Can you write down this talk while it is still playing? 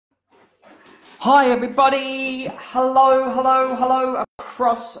Hi everybody, hello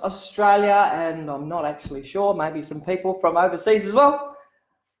across Australia, and I'm not actually sure, maybe some people from overseas as well.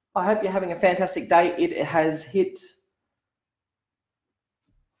 I hope you're having a fantastic day. It has hit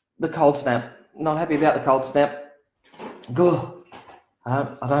the cold snap. Not happy about the cold snap. Good.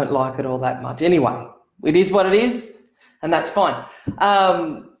 I don't like it all that much. Anyway, it is what it is, and that's fine.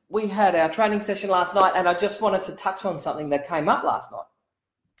 We had our training session last night, and I just wanted to touch on something that came up last night,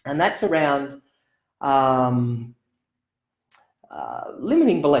 and that's around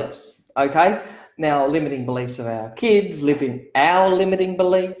limiting beliefs. Okay, now limiting beliefs of our kids, our limiting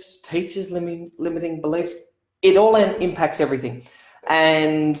beliefs, teachers limiting beliefs. It all impacts everything,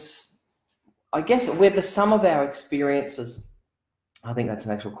 and I guess we're the sum of our experiences. I think that's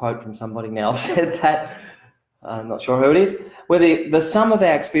an actual quote from somebody now. I've said that. I'm not sure who it is. We're the sum of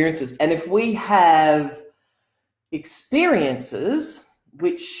our experiences, and if we have experiences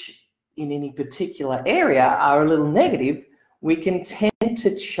which in any particular area are a little negative, we can tend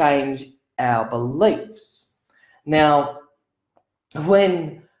to change our beliefs. Now,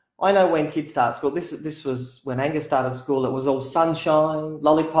 when kids start school, this was when Angus started school, it was all sunshine,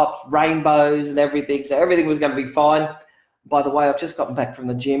 lollipops, rainbows and everything. So everything was going to be fine. By the way, I've just gotten back from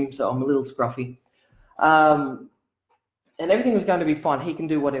the gym, so I'm a little scruffy. And everything was going to be fine. He can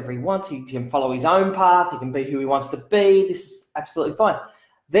do whatever he wants. He can follow his own path. He can be who he wants to be. This is absolutely fine.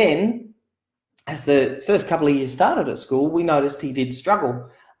 Then, as the first couple of years started at school, we noticed he did struggle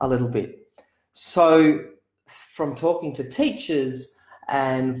a little bit. So from talking to teachers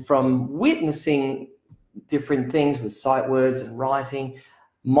and from witnessing different things with sight words and writing,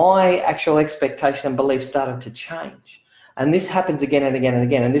 my actual expectation and belief started to change. And this happens again and again and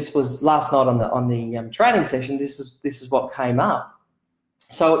again. And this was last night on the training session. This is what came up.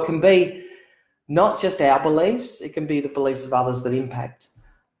 So it can be not just our beliefs; it can be the beliefs of others that impact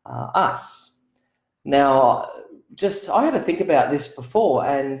us. Now, I had to think about this before,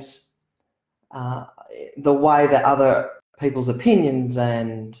 and the way that other people's opinions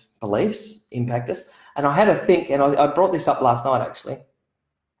and beliefs impact us. And I had to think, and I brought this up last night actually.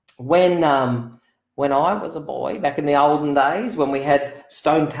 When I was a boy, back in the olden days, when we had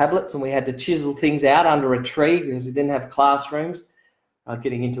stone tablets and we had to chisel things out under a tree because we didn't have classrooms. I'm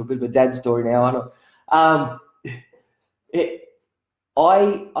getting into a bit of a dad story now, aren't I?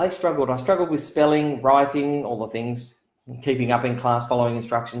 I struggled. I struggled with spelling, writing, all the things, keeping up in class, following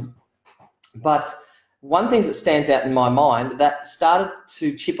instruction. But one thing that stands out in my mind that started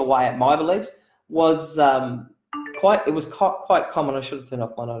to chip away at my beliefs was quite common. I should have turned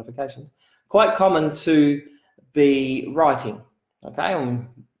off my notifications. Quite common to be writing. Okay,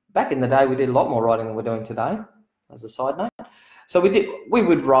 back in the day we did a lot more writing than we're doing today, as a side note. So we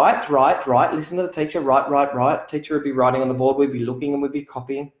would write, listen to the teacher, write. Teacher would be writing on the board, we'd be looking and we'd be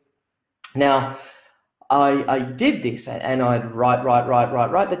copying. Now, I did this and I'd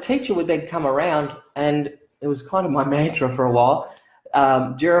write. The teacher would then come around, and it was kind of my mantra for a while.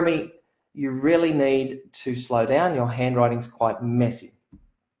 Jeremy, you really need to slow down. Your handwriting's quite messy.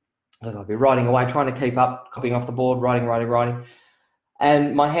 Because I'd be writing away, trying to keep up, copying off the board, writing.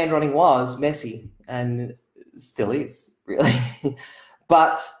 And my handwriting was messy, and still is, really.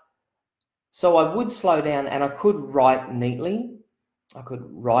 But so I would slow down, and I could write neatly. I could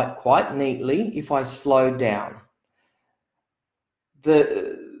write quite neatly if I slowed down.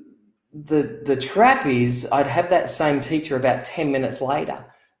 The trap is I'd have that same teacher about 10 minutes later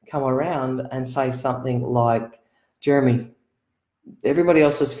come around and say something like, Jeremy, everybody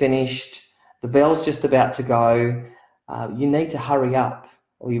else has finished. The bell's just about to go. You need to hurry up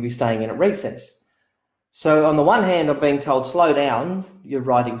or you'll be staying in at recess. So on the one hand, I'm being told, slow down, your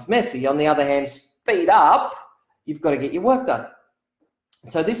writing's messy. On the other hand, speed up, you've got to get your work done.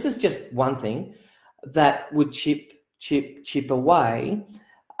 So this is just one thing that would chip away.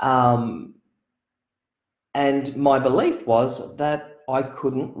 And my belief was that I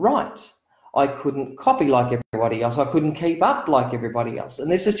couldn't write. I couldn't copy like everybody else. I couldn't keep up like everybody else.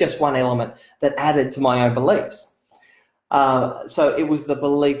 And this is just one element that added to my own beliefs. So it was the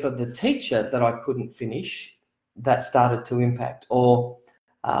belief of the teacher that I couldn't finish that started to impact. So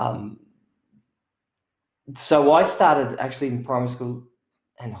I started actually in primary school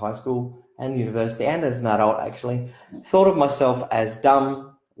and high school and university, and as an adult actually, thought of myself as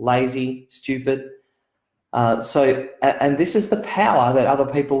dumb, lazy, stupid. And this is the power that other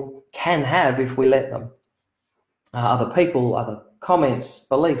people can have if we let them. Other people, other comments,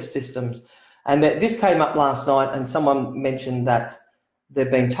 belief systems. And this came up last night, and someone mentioned that they've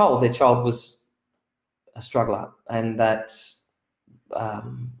been told their child was a struggler, and that, I've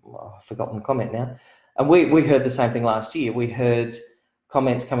forgotten the comment now. And we heard the same thing last year. We heard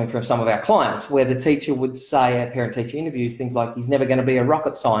comments coming from some of our clients where the teacher would say at parent-teacher interviews things like, he's never going to be a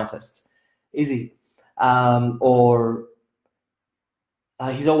rocket scientist, is he? Or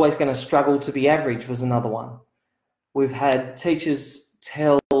he's always going to struggle to be average was another one. We've had teachers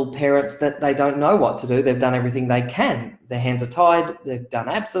tell parents that they don't know what to do. They've done everything they can. Their hands are tied. They've done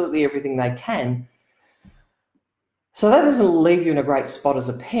absolutely everything they can. So that doesn't leave you in a great spot as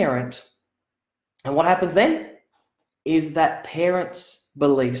a parent. And what happens then is that parents'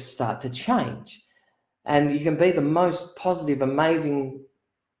 beliefs start to change. And you can be the most positive, amazing,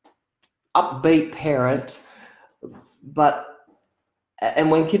 upbeat parent,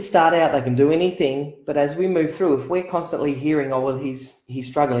 and when kids start out, they can do anything. But as we move through, if we're constantly hearing, oh, well, he's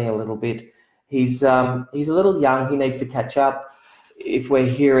struggling a little bit. He's a little young. He needs to catch up. If we're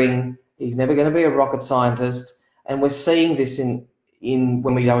hearing he's never going to be a rocket scientist, and we're seeing this in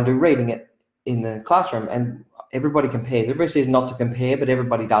when we go and do reading it in the classroom, and everybody compares. Everybody says not to compare, but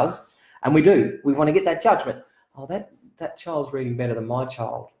everybody does, and we do. We want to get that judgment. Oh, that child's reading better than my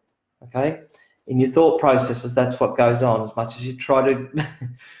child. Okay. In your thought processes, that's what goes on. As much as you try to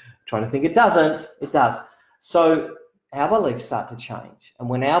think it doesn't, it does. So our beliefs start to change. And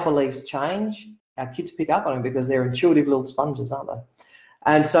when our beliefs change, our kids pick up on it because they're intuitive little sponges, aren't they?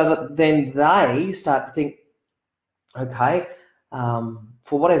 And so then they start to think, okay,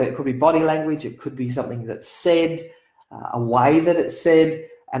 for whatever, it could be body language, it could be something that's said, a way that it's said,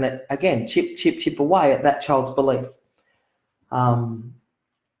 and it, again, chip away at that child's belief.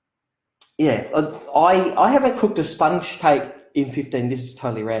 Yeah, I haven't cooked a sponge cake in 15, this is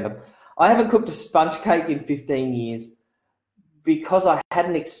totally random. I haven't cooked a sponge cake in 15 years because I had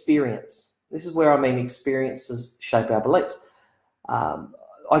an experience. This is where I mean experiences shape our beliefs.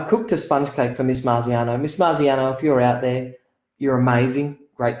 I cooked a sponge cake for Miss Marziano. Miss Marziano, if you're out there, you're amazing,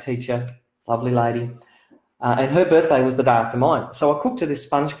 great teacher, lovely lady. And her birthday was the day after mine. So I cooked her this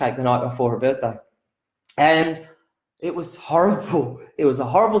sponge cake the night before her birthday. And it was horrible. It was a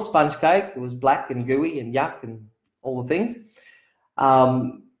horrible sponge cake. It was black and gooey and yuck and all the things.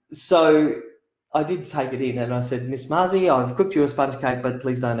 So I did take it in and I said, Miss Marzi, I've cooked you a sponge cake, but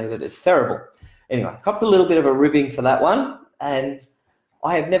please don't eat it. It's terrible. Anyway, copped a little bit of a ribbing for that one. And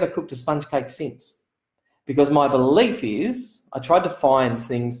I have never cooked a sponge cake since. Because my belief is, I tried to find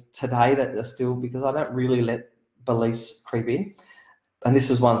things today that are still, because I don't really let beliefs creep in. And this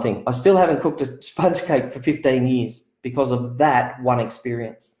was one thing. I still haven't cooked a sponge cake for 15 years because of that one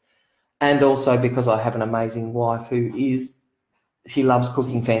experience. And also because I have an amazing wife she loves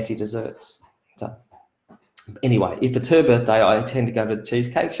cooking fancy desserts. So anyway, if it's her birthday, I tend to go to the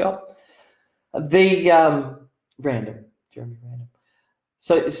cheesecake shop. Jeremy Random.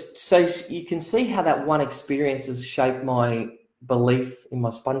 So you can see how that one experience has shaped my belief in my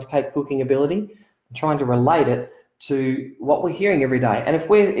sponge cake cooking ability. I'm trying to relate it to what we're hearing every day. And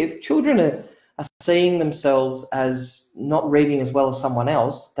if children are seeing themselves as not reading as well as someone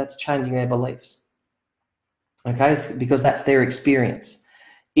else, that's changing their beliefs. Okay, because that's their experience.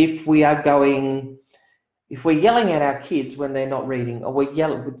 If we're yelling at our kids when they're not reading, or we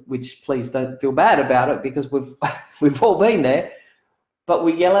yell, which please don't feel bad about it because we've all been there, but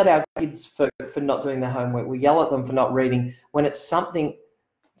we yell at our kids for not doing their homework. We yell at them for not reading when it's something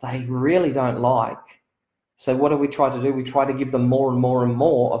they really don't like. So what do we try to do? We try to give them more and more and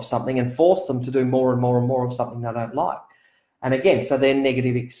more of something and force them to do more and more and more of something they don't like. And again, so their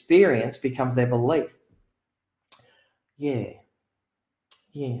negative experience becomes their belief. Yeah.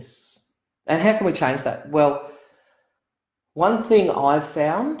 Yes. And how can we change that? Well, one thing I've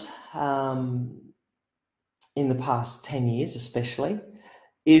found in the past 10 years especially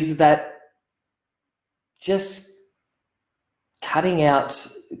is that just cutting out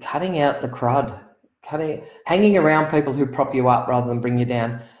the crud. Hanging around people who prop you up rather than bring you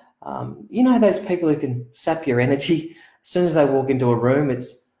down. Those people who can sap your energy. As soon as they walk into a room,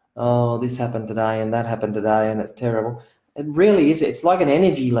 it's, oh, this happened today and that happened today and it's terrible. It really is. It's like an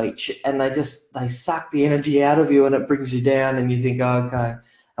energy leech, and they suck the energy out of you and it brings you down and you think, oh, okay.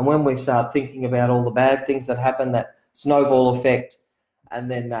 And when we start thinking about all the bad things that happen, that snowball effect, and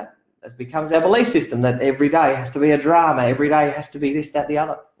then that becomes our belief system that every day has to be a drama, every day has to be this, that, the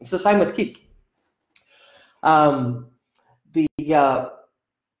other. It's the same with kids. The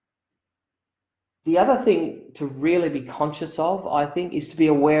other thing to really be conscious of, I think, is to be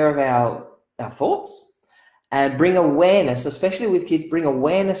aware of our thoughts and bring awareness, especially with kids, bring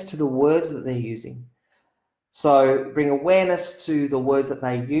awareness to the words that they're using. So bring awareness to the words that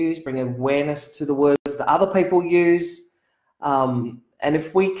they use, bring awareness to the words that other people use. And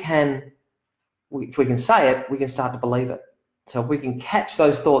if we can say it, we can start to believe it. So if we can catch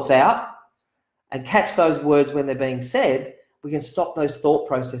those thoughts out and catch those words when they're being said, we can stop those thought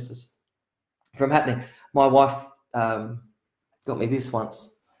processes from happening. My wife got me this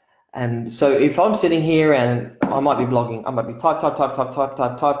once. And so if I'm sitting here and I might be blogging, I might be type.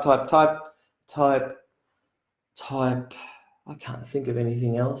 I can't think of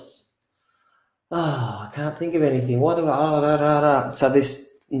anything else. I can't think of anything. What do I? So this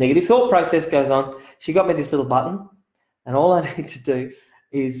negative thought process goes on. She got me this little button, and all I need to do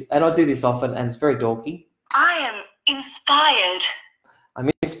is, and I do this often, and it's very dorky. I am inspired. I'm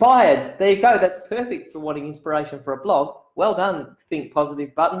inspired. There you go. That's perfect for wanting inspiration for a blog. Well done, Think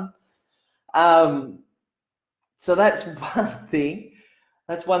Positive button. So that's one thing.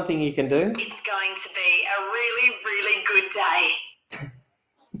 That's one thing you can do. It's going to be a really, really good day.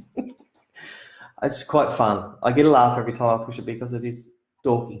 It's quite fun. I get a laugh every time I push it because it is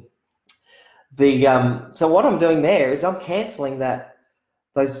dorky. So what I'm doing there is I'm cancelling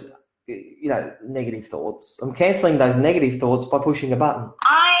those negative thoughts. I'm cancelling those negative thoughts by pushing a button.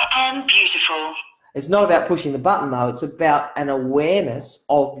 I am beautiful. It's not about pushing the button though. It's about an awareness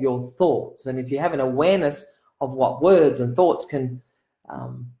of your thoughts. And if you have an awareness of what words and thoughts can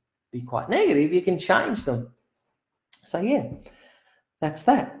be quite negative, you can change them. So yeah. That's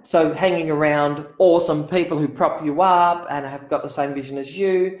that. So hanging around awesome people who prop you up and have got the same vision as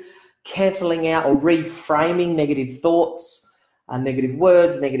you, cancelling out or reframing negative thoughts, negative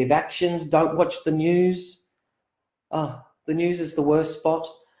words, negative actions. Don't watch the news. Oh, the news is the worst spot.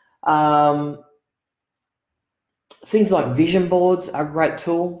 Things like vision boards are a great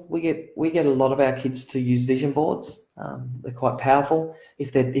tool. We get a lot of our kids to use vision boards. They're quite powerful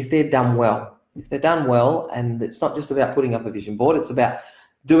if they're done well. If they're done well, and it's not just about putting up a vision board, it's about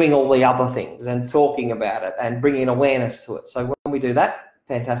doing all the other things and talking about it and bringing awareness to it. So when we do that,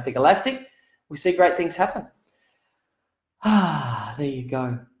 fantastic elastic, we see great things happen. There you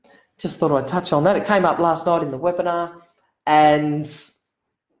go. Just thought I'd touch on that. It came up last night in the webinar, and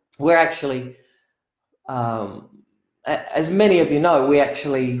we're actually, as many of you know,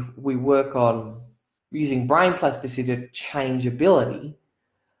 we work on using brain plasticity to change ability.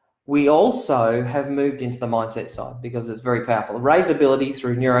 We also have moved into the mindset side because it's very powerful. Raise ability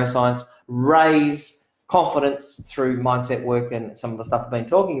through neuroscience, raise confidence through mindset work and some of the stuff I've been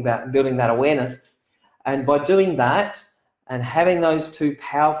talking about, and building that awareness. And by doing that and having those two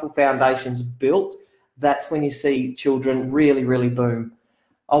powerful foundations built, that's when you see children really, really boom.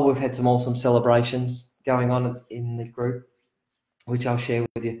 Oh, we've had some awesome celebrations going on in the group, which I'll share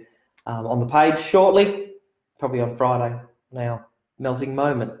with you on the page shortly, probably on Friday now. Melting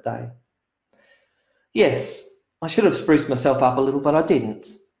Moment Day. Yes, I should have spruced myself up a little, but I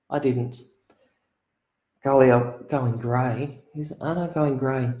didn't. Golly, I'm going grey. Aren't I going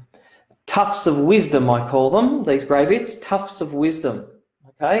grey? Tufts of wisdom, I call them, these grey bits. Tufts of wisdom.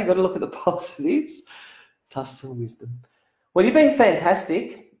 Okay, got to look at the positives. Tufts of wisdom. Well, you've been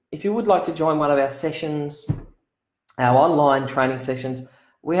fantastic. If you would like to join one of our sessions, our online training sessions,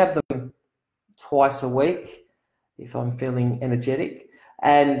 we have them twice a week. If I'm feeling energetic,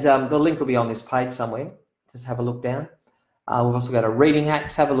 and the link will be on this page somewhere. Just have a look down. We've also got a reading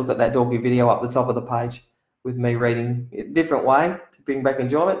hacks. Have a look at that dorky video up the top of the page with me reading a different way to bring back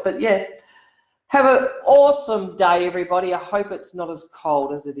enjoyment. But yeah, have an awesome day, everybody. I hope it's not as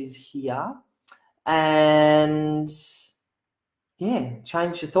cold as it is here. And yeah,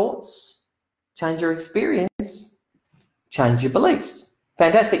 change your thoughts, change your experience, change your beliefs.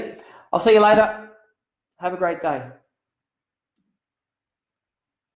 Fantastic. I'll see you later. Have a great day.